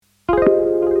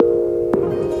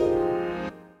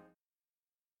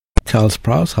Charles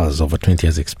Prouse has over 20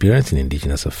 years' experience in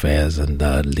Indigenous affairs and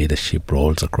leadership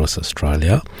roles across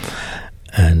Australia.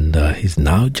 And he's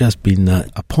now just been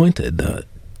appointed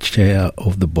Chair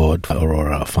of the Board for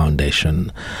Aurora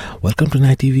Foundation. Welcome to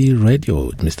Night TV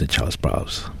Radio, Mr. Charles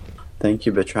Prouse. Thank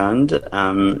you, Bertrand.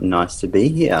 Nice to be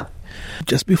here.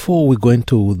 Just before we go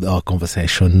into our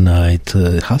conversation, it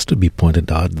has to be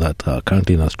pointed out that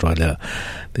currently in Australia,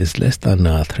 there's less than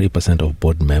 3% of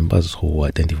board members who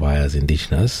identify as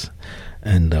Indigenous.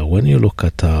 And when you look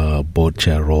at board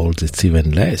chair roles, it's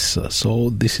even less. So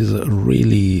this is a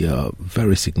really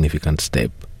very significant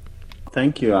step.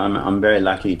 Thank you. I'm very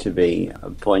lucky to be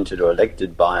appointed or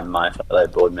elected by my fellow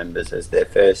board members as their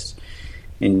first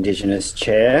Indigenous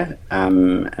Chair,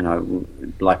 and I,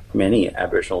 like many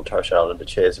Aboriginal Torres Strait Islander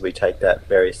chairs, we take that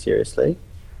very seriously.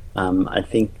 I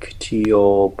think to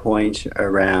your point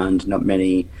around not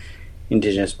many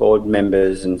Indigenous board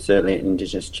members and certainly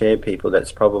Indigenous chair people,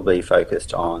 that's probably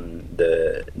focused on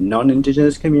the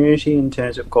non-Indigenous community in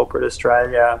terms of corporate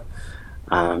Australia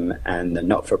and the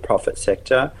not-for-profit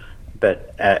sector.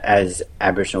 But as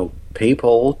Aboriginal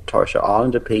people, Torres Strait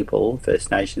Islander people,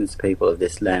 First Nations people of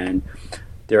this land,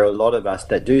 there are a lot of us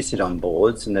that do sit on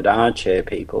boards and that are chair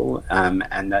people,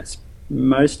 and that's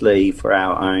mostly for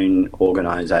our own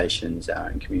organisations, our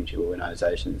own community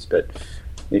organisations. But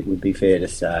it would be fair to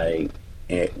say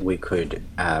we could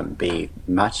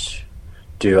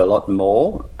do a lot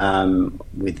more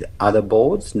with other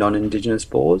boards, non-Indigenous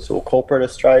boards, or corporate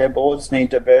Australia boards need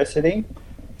diversity.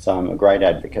 So I'm a great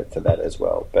advocate for that as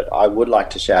well. But I would like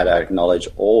to acknowledge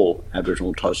all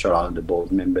Aboriginal Torres Strait Islander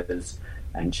board members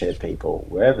and chair people,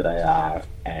 wherever they are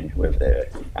and whoever they're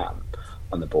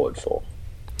on the board for.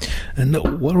 And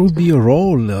what will be your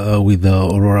role with the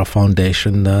Aurora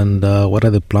Foundation, and what are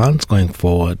the plans going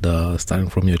forward, starting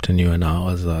from your tenure now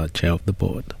as chair of the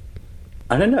board?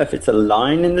 I don't know if it's a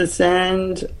line in the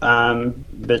sand,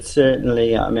 but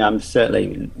certainly, I'm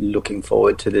certainly looking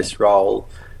forward to this role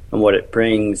and what it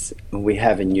brings. We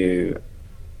have a new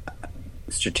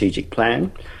strategic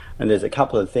plan, and there's a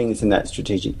couple of things in that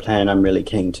strategic plan I'm really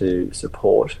keen to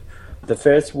support. The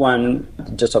first one,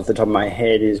 just off the top of my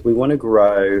head, is we want to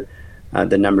grow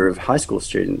the number of high school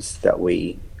students that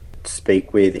we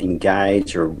speak with,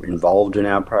 engage, or involved in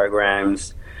our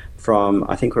programs from,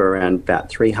 I think we're around about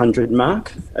 300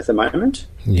 mark at the moment.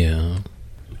 Yeah.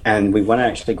 And we want to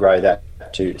actually grow that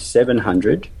to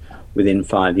 700 within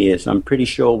 5 years. I'm pretty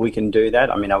sure we can do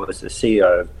that. I was the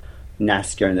CEO of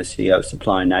NASCA and the CEO of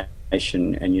Supply Nation,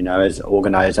 and as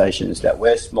organisations that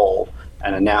were small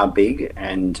and are now big,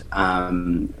 and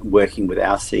working with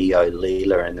our CEO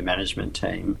Leela and the management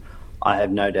team, I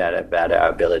have no doubt about our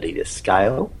ability to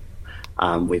scale.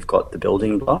 We've got the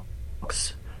building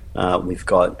blocks. We've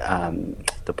got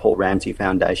the Paul Ramsay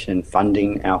Foundation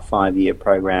funding our 5-year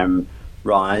program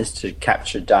RISE to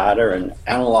capture data and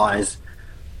analyse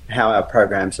how our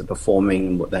programs are performing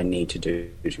and what they need to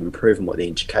do to improve and what the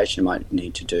education might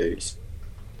need to do.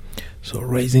 So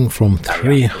raising from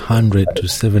 300 to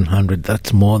 700,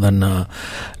 that's more than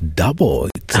double.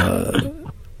 It's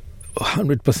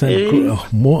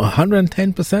 100% more,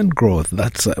 110% growth.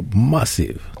 That's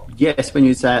massive. Yes, when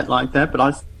you say it like that, but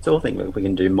I still think we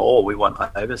can do more. We want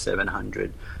over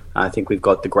 700. I think we've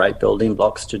got the great building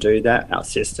blocks to do that. Our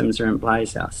systems are in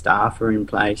place. Our staff are in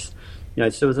place.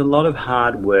 So there's a lot of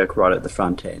hard work right at the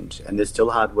front end, and there's still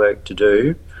hard work to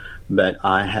do, but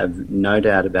I have no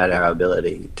doubt about our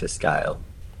ability to scale.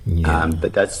 Yeah.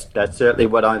 But that's certainly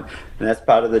and that's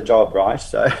part of the job, right?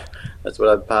 So that's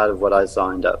part of what I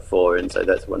signed up for, and so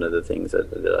that's one of the things that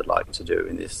I'd like to do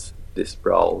in this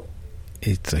role.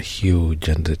 It's a huge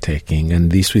undertaking,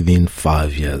 and this within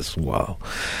 5 years. Wow.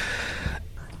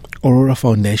 Aurora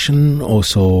Foundation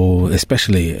also,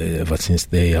 especially ever since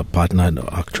they partnered,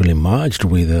 actually merged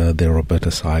with the Roberta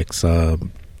Sykes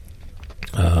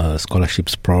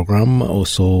scholarships program,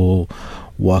 also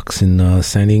works in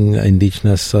sending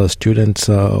Indigenous students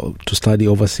to study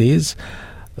overseas.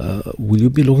 Will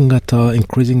you be looking at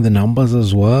increasing the numbers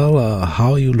as well?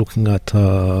 How are you looking at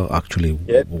actually?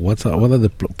 Yep. What are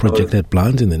the projected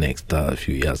plans in the next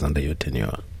few years under your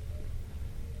tenure?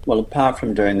 Well, apart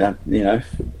from doing that,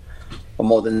 for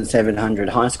more than 700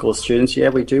 high school students,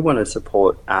 we do want to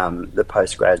support the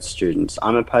postgrad students.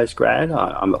 I'm a postgrad.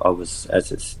 I was,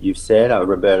 as you've said, a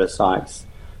Roberta Sykes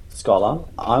scholar.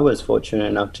 I was fortunate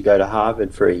enough to go to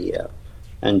Harvard for a year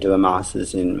and do a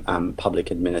master's in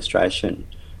public administration.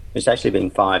 It's actually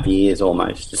been 5 years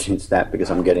almost since that,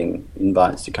 because I'm getting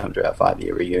invites to come to our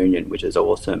 5-year reunion, which is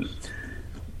awesome.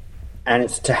 And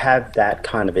it's to have that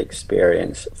kind of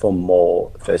experience for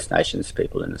more First Nations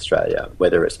people in Australia,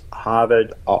 whether it's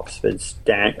Harvard, Oxford,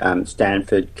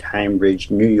 Stanford, Cambridge,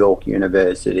 New York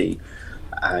University,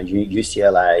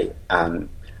 UCLA.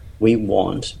 We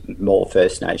want more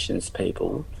First Nations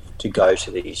people to go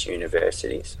to these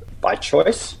universities by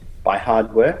choice, by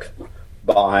hard work,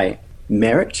 by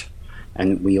merit,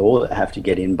 and we all have to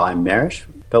get in by merit.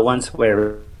 But once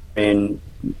we're in,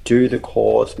 do the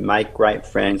course, make great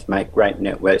friends, make great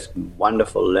networks,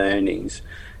 wonderful learnings,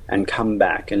 and come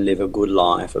back and live a good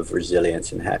life of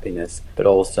resilience and happiness, but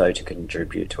also to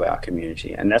contribute to our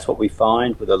community. And that's what we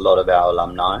find with a lot of our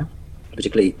alumni,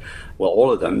 particularly, well,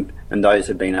 all of them, and those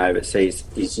who have been overseas,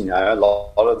 is, a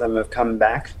lot of them have come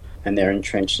back and they're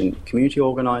entrenched in community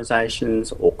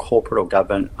organisations or corporate or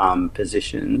government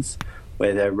positions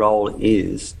where their role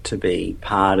is to be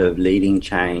part of leading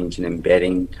change and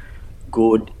embedding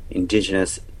good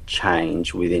Indigenous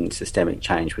change systemic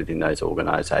change within those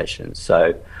organisations.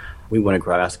 So we want to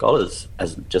grow our scholars,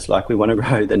 just like we want to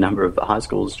grow the number of high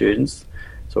school students.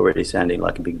 It's already sounding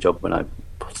like a big job when I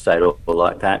say it all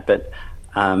like that, but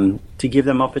to give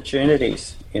them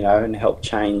opportunities, and help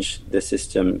change the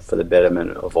system for the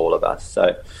betterment of all of us.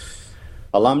 So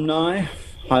alumni,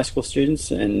 high school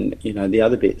students, and, the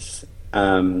other bits,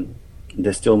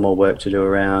 there's still more work to do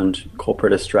around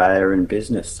corporate Australia and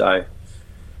business. So,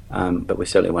 but we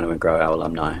certainly want to grow our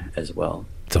alumni as well.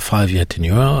 It's a 5-year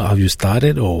tenure. Have you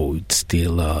started, or it's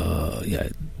still,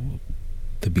 the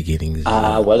beginnings?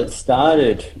 Well, it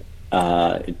started.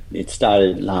 It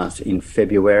started in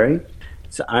February.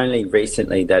 It's only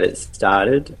recently that it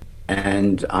started,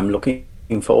 and I'm looking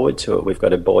forward to it. We've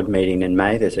got a board meeting in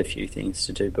May. There's a few things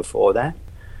to do before that,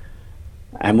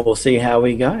 and we'll see how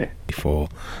we go. Before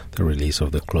the release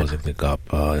of the Closing the Gap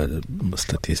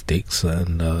statistics,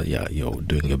 and you're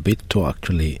doing a bit to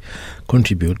actually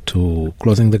contribute to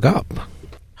closing the gap.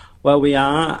 Well, we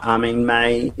are.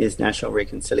 May is National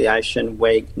Reconciliation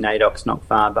Week. NAIDOC's not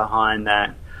far behind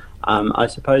that. I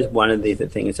suppose one of the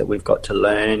things that we've got to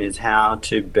learn is how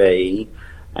to be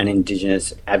an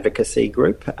Indigenous advocacy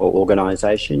group or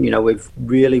organisation. We've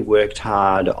really worked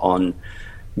hard on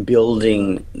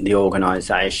building the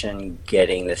organisation,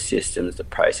 getting the systems, the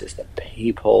process, the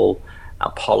people,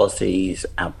 our policies,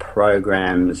 our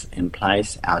programs in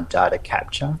place, our data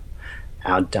capture,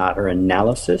 our data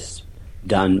analysis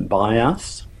done by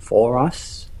us, for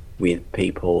us, with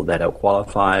people that are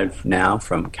qualified now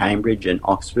from Cambridge and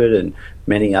Oxford and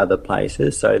many other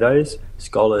places. So those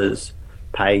scholars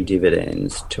pay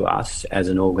dividends to us as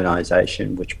an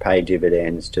organisation, which pay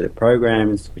dividends to the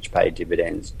programs, which pay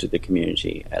dividends to the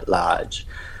community at large.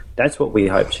 That's what we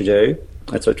hope to do.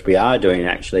 That's what we are doing,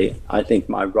 actually. I think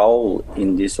my role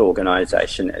in this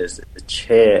organisation as the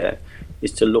chair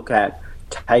is to look at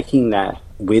taking that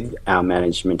with our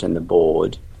management and the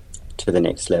board to the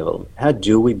next level. How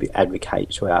do we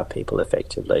advocate to our people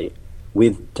effectively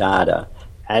with data?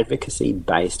 Advocacy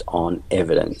based on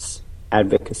evidence,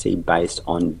 advocacy based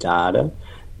on data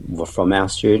from our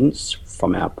students,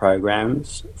 from our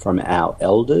programs, from our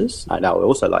elders. I would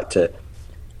also like to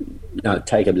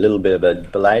take a little bit of a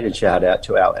belated shout out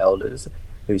to our elders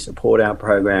who support our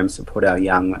programs, support our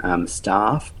young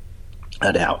staff,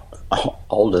 and our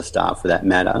older staff for that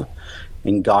matter,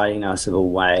 in guiding us in a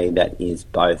way that is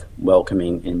both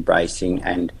welcoming, embracing,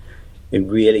 and it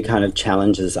really kind of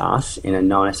challenges us in a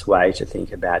nice way to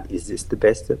think about, is this the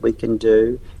best that we can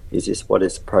do? Is this what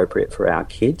is appropriate for our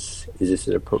kids? Is this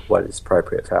what is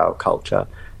appropriate for our culture?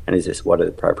 And is this what is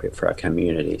appropriate for our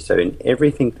community? So in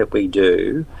everything that we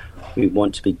do, we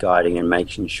want to be guiding and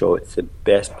making sure it's the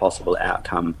best possible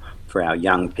outcome for our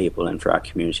young people and for our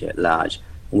community at large.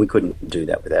 And we couldn't do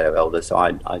that without our elders, so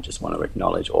I just want to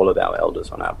acknowledge all of our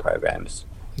elders on our programs.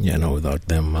 Without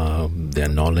them, their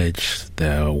knowledge,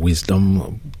 their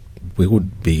wisdom, we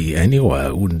would be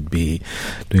anywhere. We wouldn't be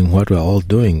doing what we're all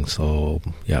doing. So,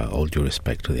 all due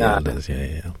respect to the elders.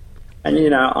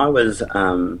 And, I was,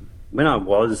 when I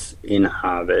was in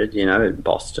Harvard, at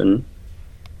Boston,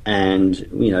 and,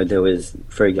 there was,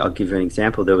 I'll give you an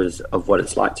example, there was of what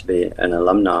it's like to be an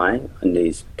alumni in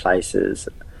these places.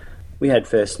 We had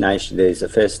First Nation. There's a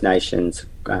First Nations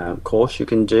course you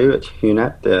can do at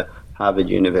HUNAP, the Harvard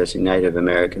University Native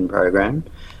American program,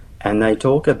 and they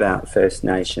talk about First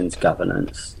Nations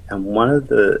governance. And one of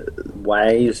the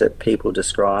ways that people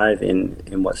describe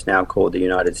in what's now called the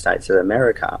United States of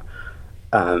America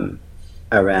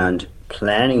around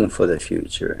planning for the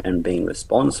future and being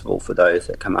responsible for those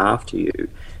that come after you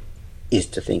is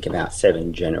to think about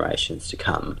 7 generations to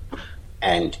come.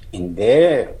 And in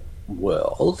their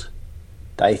world,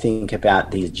 they think about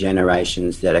these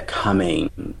generations that are coming,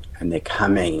 and they're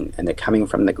coming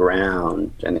from the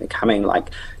ground, and they're coming like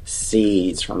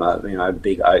seeds from a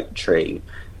big oak tree.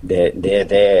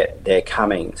 They're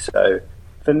coming. So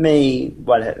for me,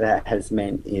 what that has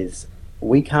meant is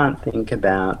we can't think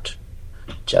about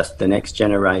just the next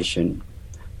generation,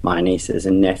 my nieces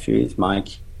and nephews, my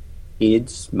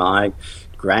kids, my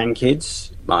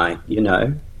grandkids,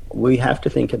 we have to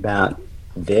think about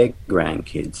their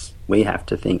grandkids. We have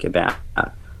to think about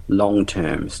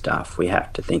long-term stuff. We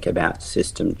have to think about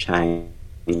system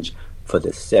change for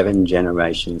the 7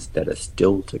 generations that are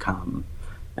still to come.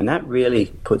 And that really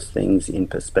puts things in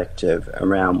perspective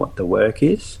around what the work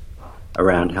is,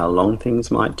 around how long things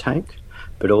might take,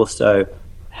 but also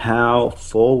how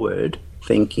forward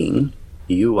thinking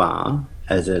you are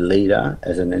as a leader,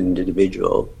 as an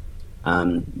individual,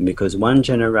 because one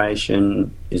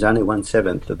generation is only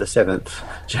 1/7 of the 7th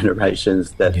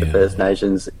generations that the First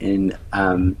Nations in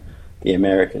the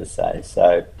Americas say.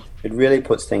 So it really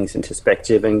puts things into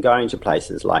perspective, and going to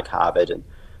places like Harvard and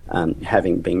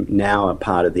having been now a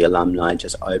part of the alumni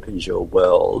just opens your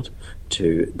world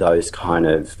to those kind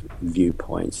of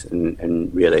viewpoints, and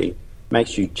really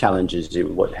makes you challenges you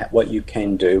what you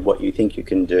can do, what you think you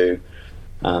can do.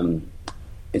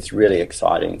 It's really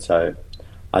exciting. So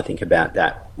I think about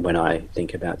that when I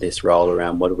think about this role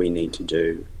around what do we need to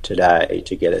do today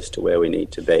to get us to where we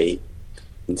need to be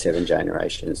in 7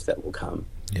 generations that will come.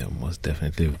 Yeah, most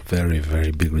definitely very,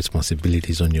 very big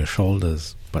responsibilities on your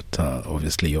shoulders, but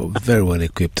obviously you're very well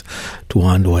equipped to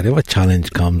handle whatever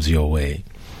challenge comes your way.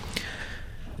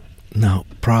 Now,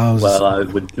 Prouse... Well,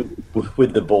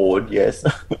 with the board, yes.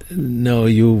 No,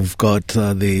 you've got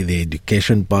the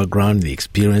education background, the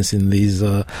experience in these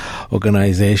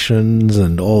organizations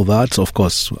and all that. Of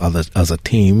course, as a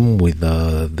team with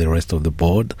the rest of the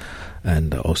board,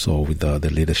 and also with the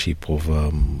leadership of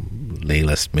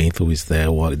Layla Smith, who is there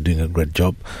doing a great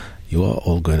job. You are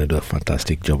all going to do a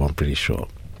fantastic job, I'm pretty sure.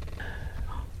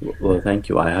 Well, thank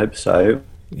you. I hope so.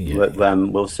 Yeah.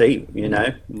 We'll see.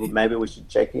 Maybe we should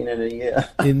check in a year.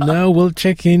 No, we'll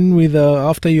check in with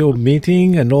after your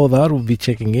meeting and all that. We'll be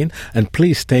checking in, and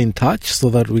please stay in touch so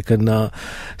that we can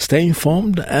stay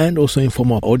informed and also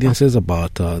inform our audiences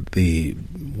about the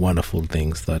wonderful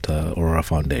things that Aurora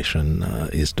Foundation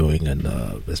is doing, and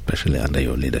especially under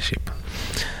your leadership.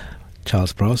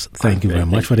 Charles Prouse, thank you very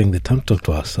much for taking the time to talk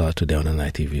to us today on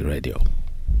NITV Radio.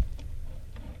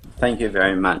 Thank you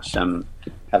very much.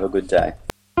 Have a good day.